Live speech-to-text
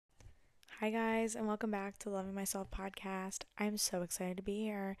Hi, guys, and welcome back to Loving Myself podcast. I'm so excited to be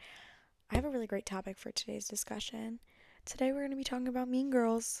here. I have a really great topic for today's discussion. Today, we're going to be talking about mean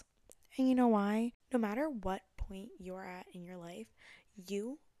girls. And you know why? No matter what point you're at in your life,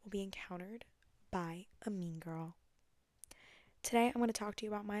 you will be encountered by a mean girl. Today, I'm going to talk to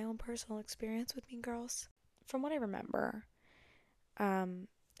you about my own personal experience with mean girls. From what I remember,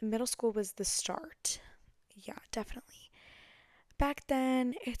 middle school was the start. Yeah, definitely. Back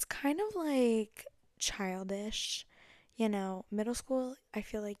then, it's kind of like childish. Middle school, I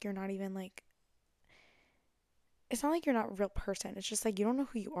feel like you're not even like, it's not like you're not a real person. It's just like you don't know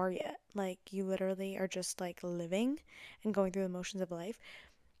who you are yet. Like, you literally are just like living and going through the motions of life.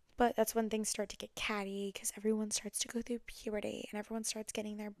 But that's when things start to get catty because everyone starts to go through puberty and everyone starts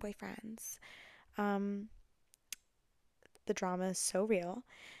getting their boyfriends. Um, the drama is so real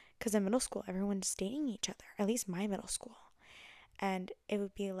because in middle school, everyone's dating each other, at least my middle school. And it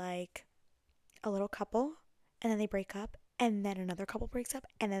would be like a little couple and then they break up and then another couple breaks up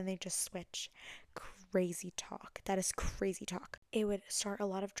and then they just switch. Crazy talk. That is crazy talk. It would start a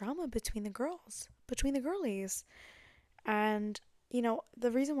lot of drama between the girls, between the girlies. And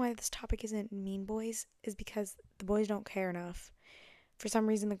the reason why this topic isn't mean boys is because the boys don't care enough. For some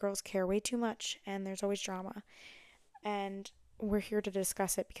reason, the girls care way too much and there's always drama. And we're here to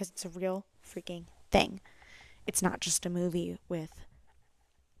discuss it because it's a real freaking thing. It's not just a movie with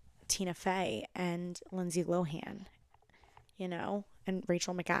Tina Fey and Lindsay Lohan, and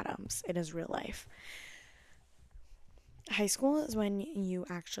Rachel McAdams. It is real life. High school is when you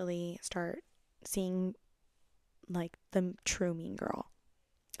actually start seeing like the true mean girl.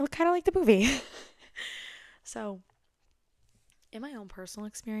 It looked kind of like the movie. So, in my own personal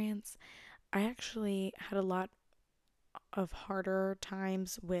experience, I actually had a lot of harder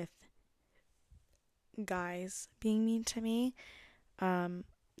times with guys being mean to me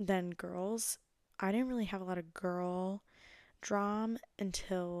than girls. I didn't really have a lot of girl drama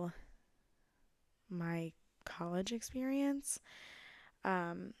until my college experience.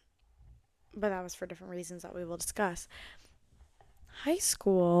 Um, but that was for different reasons that we will discuss. High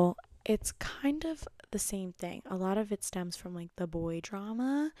school, it's kind of the same thing. A lot of it stems from like the boy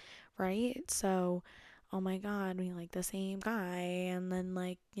drama, right? So, oh my God, we like the same guy, and then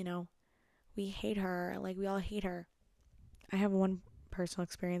we hate her. Like, we all hate her. I have one personal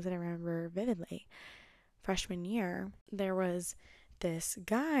experience that I remember vividly. Freshman year, there was this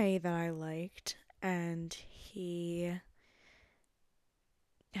guy that I liked, and he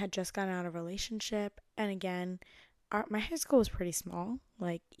had just gotten out of a relationship. And again, my high school was pretty small.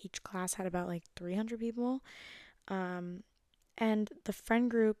 Like, each class had about like 300 people. And the friend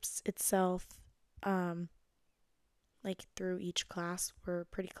groups itself, like through each class were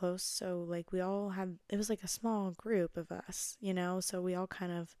pretty close. So like it was like a small group of us, so we all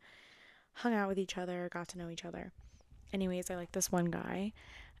kind of hung out with each other, got to know each other. Anyways, I like this one guy,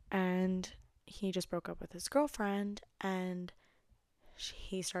 and he just broke up with his girlfriend, and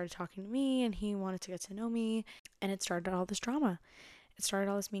he started talking to me, and he wanted to get to know me, and it started all this drama. It started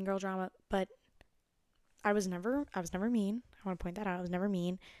all this mean girl drama, but I was never mean. I want to point that out. I was never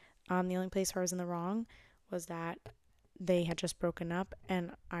mean. The only place where I was in the wrong was that they had just broken up,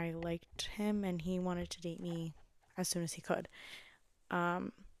 and I liked him, and he wanted to date me as soon as he could.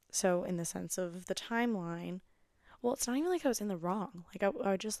 So in the sense of the timeline, well, it's not even like I was in the wrong. Like,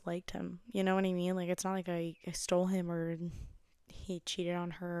 I just liked him. You know what I mean? Like, it's not like I stole him or he cheated on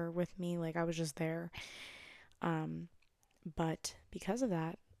her with me. Like, I was just there. But because of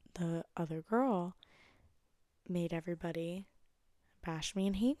that, the other girl made everybody bash me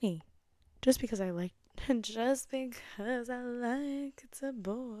and hate me. Just because I like, just because I like it's a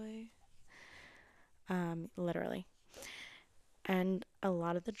boy. Literally. And a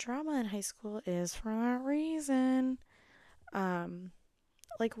lot of the drama in high school is for that reason.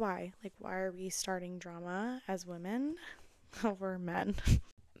 Like, why? Like, why are we starting drama as women over men?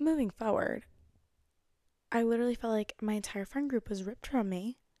 Moving forward, I literally felt like my entire friend group was ripped from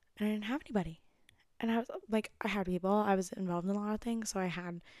me, and I didn't have anybody. And I was like, I had people, I was involved in a lot of things, so I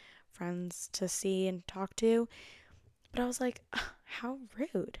had friends to see and talk to, but I was like, how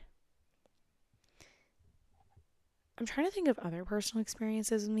rude. I'm trying to think of other personal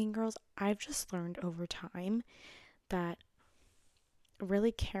experiences with mean girls. I've just learned over time that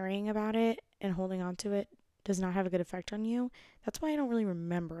really caring about it and holding on to it does not have a good effect on you. That's why I don't really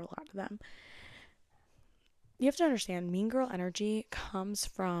remember a lot of them. You have to understand, mean girl energy comes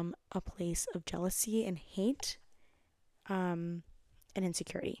from a place of jealousy and hate, and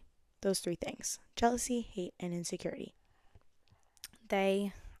insecurity. Those three things: jealousy, hate, and insecurity.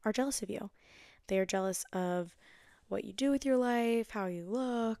 They are jealous of you. They are jealous of what you do with your life, how you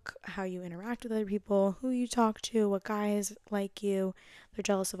look, how you interact with other people, who you talk to, what guys like you. They're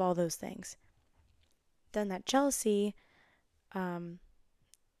jealous of all those things. Then that jealousy, hate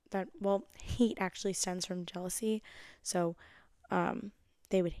actually stems from jealousy. So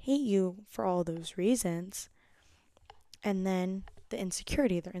they would hate you for all those reasons. And then the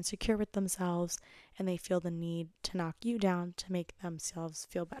insecurity, they're insecure with themselves and they feel the need to knock you down to make themselves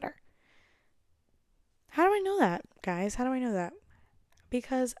feel better. How do I know that, guys? How do I know that?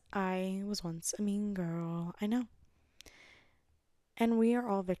 Because I was once a mean girl. I know. And we are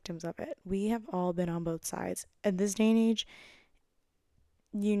all victims of it. We have all been on both sides. At this day and age,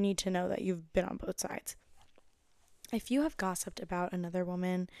 you need to know that you've been on both sides. If you have gossiped about another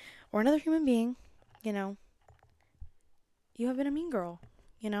woman or another human being, you have been a mean girl.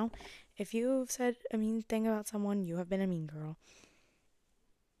 If you've said a mean thing about someone, you have been a mean girl.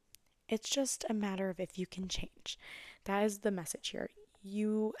 It's just a matter of if you can change. That is the message here.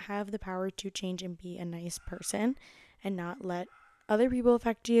 You have the power to change and be a nice person and not let other people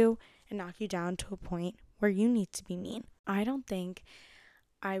affect you and knock you down to a point where you need to be mean. I don't think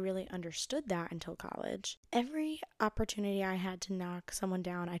I really understood that until college. Every opportunity I had to knock someone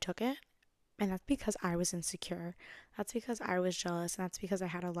down, I took it. And that's because I was insecure. That's because I was jealous. And that's because I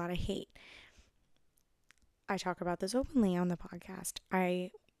had a lot of hate. I talk about this openly on the podcast.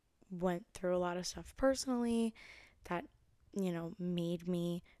 I went through a lot of stuff personally that, made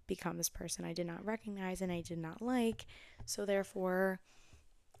me become this person I did not recognize and I did not like. So therefore,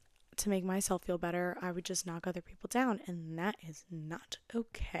 to make myself feel better, I would just knock other people down. And that is not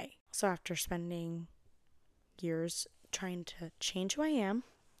okay. So after spending years trying to change who I am,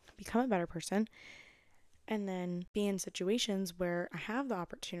 become a better person, and then be in situations where I have the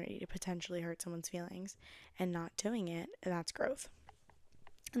opportunity to potentially hurt someone's feelings and not doing it, that's growth.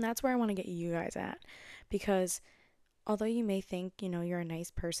 And that's where I want to get you guys at, because although you may think, you're a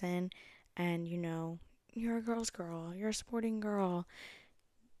nice person and, you're a girl's girl, you're a sporting girl,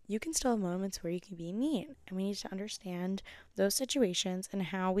 you can still have moments where you can be mean. And we need to understand those situations and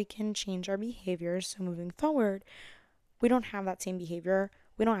how we can change our behaviors so moving forward, we don't have that same behavior,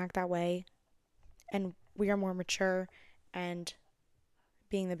 we don't act that way, and we are more mature and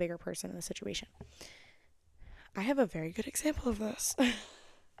being the bigger person in the situation. I have a very good example of this.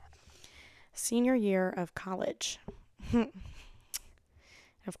 Senior year of college.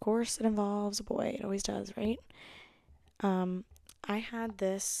 Of course, it involves a boy. It always does, right? I had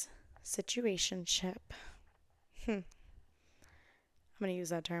this situationship. I'm going to use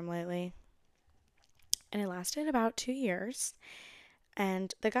that term lightly. And it lasted about 2 years.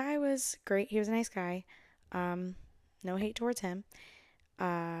 And the guy was great. He was a nice guy. No hate towards him.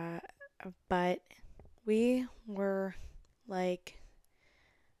 But we were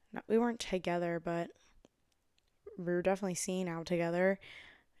we weren't together, but we were definitely seen out together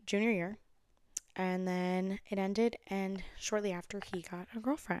junior year. And then it ended, and shortly after, he got a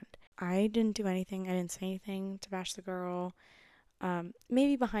girlfriend. I didn't do anything. I didn't say anything to bash the girl.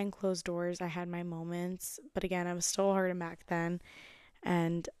 Maybe behind closed doors I had my moments, but again, I was still hurting back then.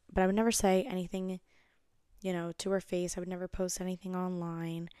 But I would never say anything, to her face. I would never post anything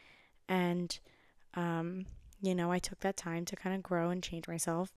online. And, I took that time to kind of grow and change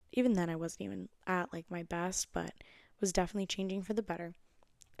myself. Even then, I wasn't even at my best, but was definitely changing for the better.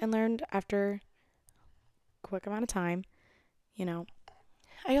 And learned after a quick amount of time,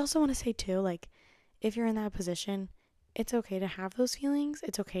 I also want to say too, if you're in that position, it's okay to have those feelings.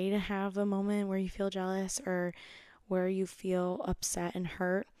 It's okay to have a moment where you feel jealous or where you feel upset and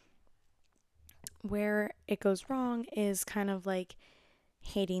hurt. Where it goes wrong is kind of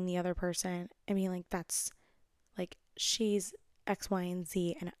hating the other person and being that's she's X, Y, and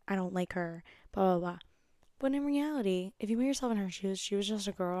Z and I don't like her, blah, blah, blah. But in reality, if you put yourself in her shoes, she was just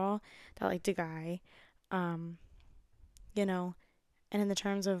a girl that liked a guy, and in the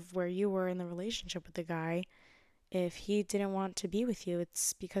terms of where you were in the relationship with the guy, if he didn't want to be with you,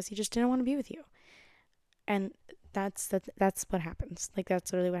 it's because he just didn't want to be with you. And that's what happens.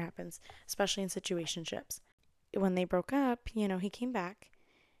 That's literally what happens, especially in situationships. When they broke up, he came back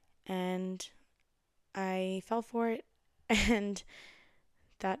and I fell for it. And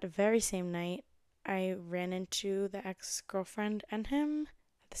that very same night, I ran into the ex-girlfriend and him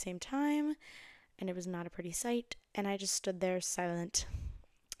at the same time, and it was not a pretty sight. And I just stood there silent.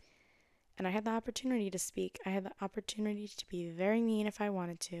 And I had the opportunity to speak. I had the opportunity to be very mean if I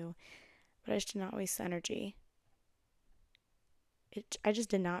wanted to, but I just did not waste the energy. I just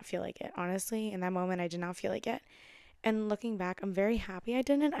did not feel like it. Honestly, in that moment, I did not feel like it. And looking back, I'm very happy I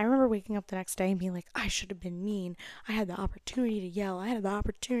didn't. I remember waking up the next day and being I should have been mean. I had the opportunity to yell. I had the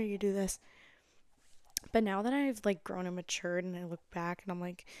opportunity to do this. But now that I've like grown and matured and I look back and I'm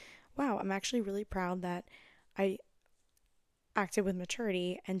like, wow, I'm actually really proud that I acted with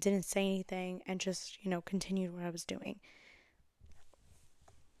maturity and didn't say anything and just, continued what I was doing.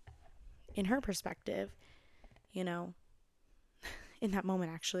 In her perspective, you know, in that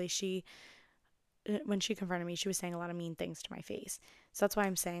moment, actually, when she confronted me, she was saying a lot of mean things to my face. So that's why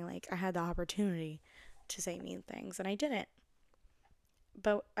I'm saying, like, I had the opportunity to say mean things and I didn't.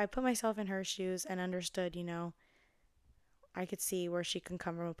 But I put myself in her shoes and understood, I could see where she can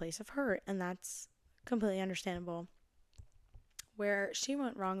come from a place of hurt, and that's completely understandable. Where she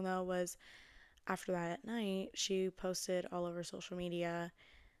went wrong, though, was after that at night, she posted all over social media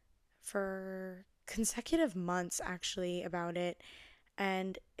for consecutive months, actually, about it.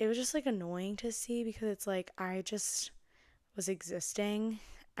 And it was just like annoying to see because it's like I just was existing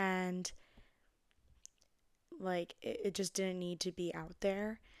and like it just didn't need to be out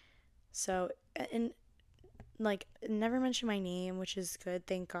there. So, and like never mentioned my name, which is good,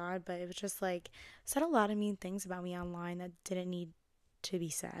 thank God, but it was just like said a lot of mean things about me online that didn't need to be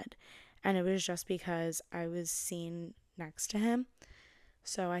said. And it was just because I was seen next to him.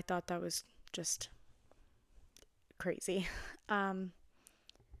 So I thought that was just crazy. Um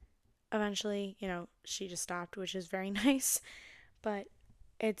Eventually, she just stopped, which is very nice, but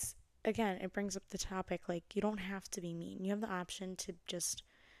it's again, it brings up the topic like you don't have to be mean. You have the option to just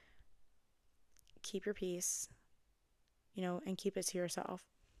keep your peace, and keep it to yourself.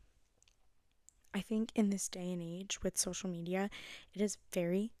 I think in this day and age with social media, it is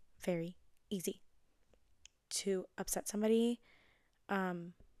very, very easy to upset somebody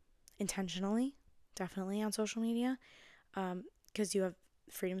intentionally, definitely on social media, because you have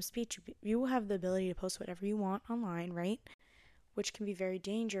freedom of speech. You have the ability to post whatever you want online, right? Which can be very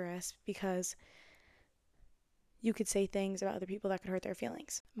dangerous because you could say things about other people that could hurt their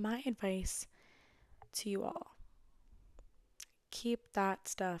feelings. My advice to you all, keep that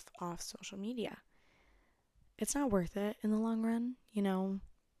stuff off social media. It's not worth it in the long run, You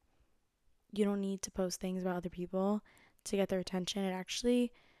don't need to post things about other people to get their attention. It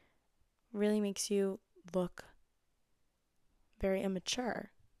actually really makes you look very immature.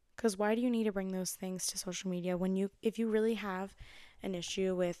 Because why do you need to bring those things to social media if you really have an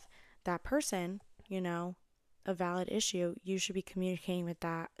issue with that person, a valid issue, you should be communicating with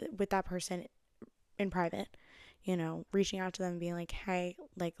that person in private, reaching out to them and being like, hey,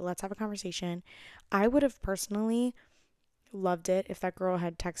 like, let's have a conversation. I would have personally loved it if that girl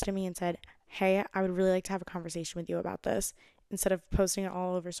had texted me and said, hey, I would really like to have a conversation with you about this, instead of posting it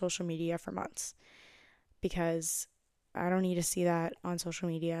all over social media for months, because I don't need to see that on social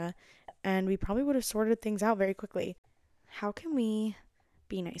media, and we probably would have sorted things out very quickly. How can we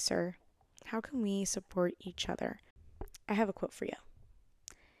be nicer? How can we support each other? I have a quote for you.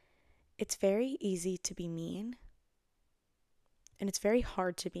 It's very easy to be mean, and it's very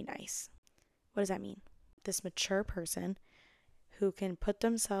hard to be nice. What does that mean? This mature person who can put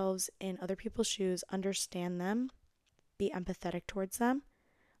themselves in other people's shoes, understand them, be empathetic towards them,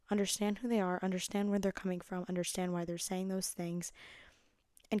 understand who they are, understand where they're coming from, understand why they're saying those things,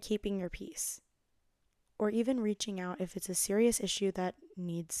 and keeping your peace. Or even reaching out if it's a serious issue that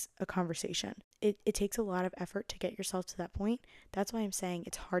needs a conversation. It takes a lot of effort to get yourself to that point. That's why I'm saying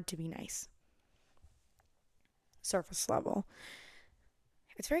it's hard to be nice. Surface level.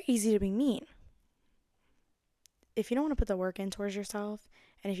 It's very easy to be mean. If you don't want to put the work in towards yourself,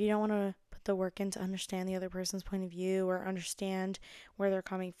 and if you don't want to put the work in to understand the other person's point of view or understand where they're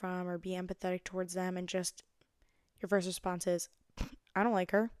coming from or be empathetic towards them, and just your first response is, I don't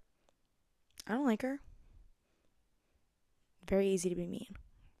like her. I don't like her. Very easy to be mean.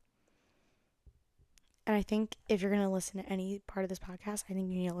 And I think if you're going to listen to any part of this podcast, I think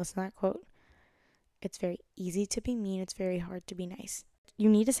you need to listen to that quote. It's very easy to be mean. It's very hard to be nice. You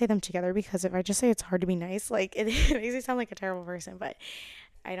need to say them together, because if I just say it's hard to be nice, like it makes me sound like a terrible person, but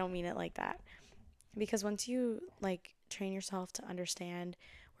I don't mean it like that. Because once you like train yourself to understand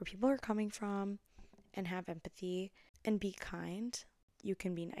where people are coming from and have empathy and be kind, you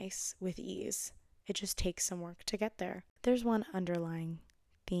can be nice with ease. It just takes some work to get there. There's one underlying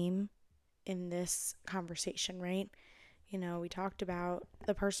theme in this conversation, right? We talked about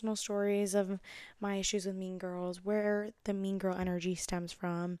the personal stories of my issues with mean girls, where the mean girl energy stems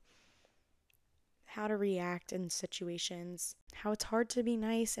from, how to react in situations, how it's hard to be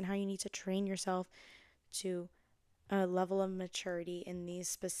nice, and how you need to train yourself to a level of maturity in these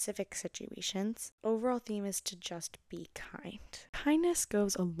specific situations. Overall theme is to just be kind. Kindness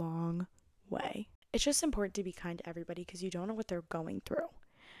goes a long way. It's just important to be kind to everybody because you don't know what they're going through.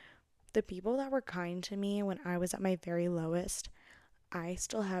 The people that were kind to me when I was at my very lowest, I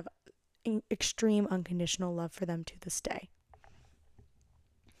still have extreme unconditional love for them to this day.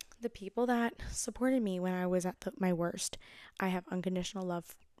 The people that supported me when I was at my worst, I have unconditional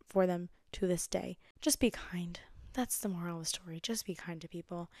love for them to this day. Just be kind. That's the moral of the story. Just be kind to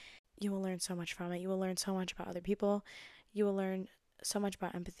people. You will learn so much from it. You will learn so much about other people. You will learn so much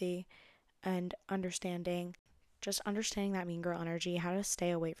about empathy and understanding. Just understanding that mean girl energy, how to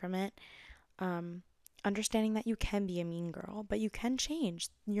stay away from it. Understanding that you can be a mean girl, but you can change.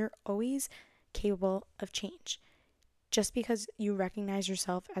 You're always capable of change. Just because you recognize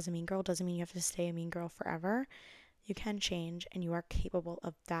yourself as a mean girl doesn't mean you have to stay a mean girl forever. You can change and you are capable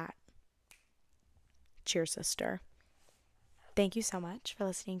of that. Cheers, sister. Thank you so much for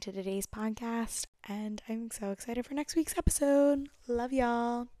listening to today's podcast, and I'm so excited for next week's episode. Love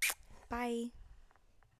y'all. Bye.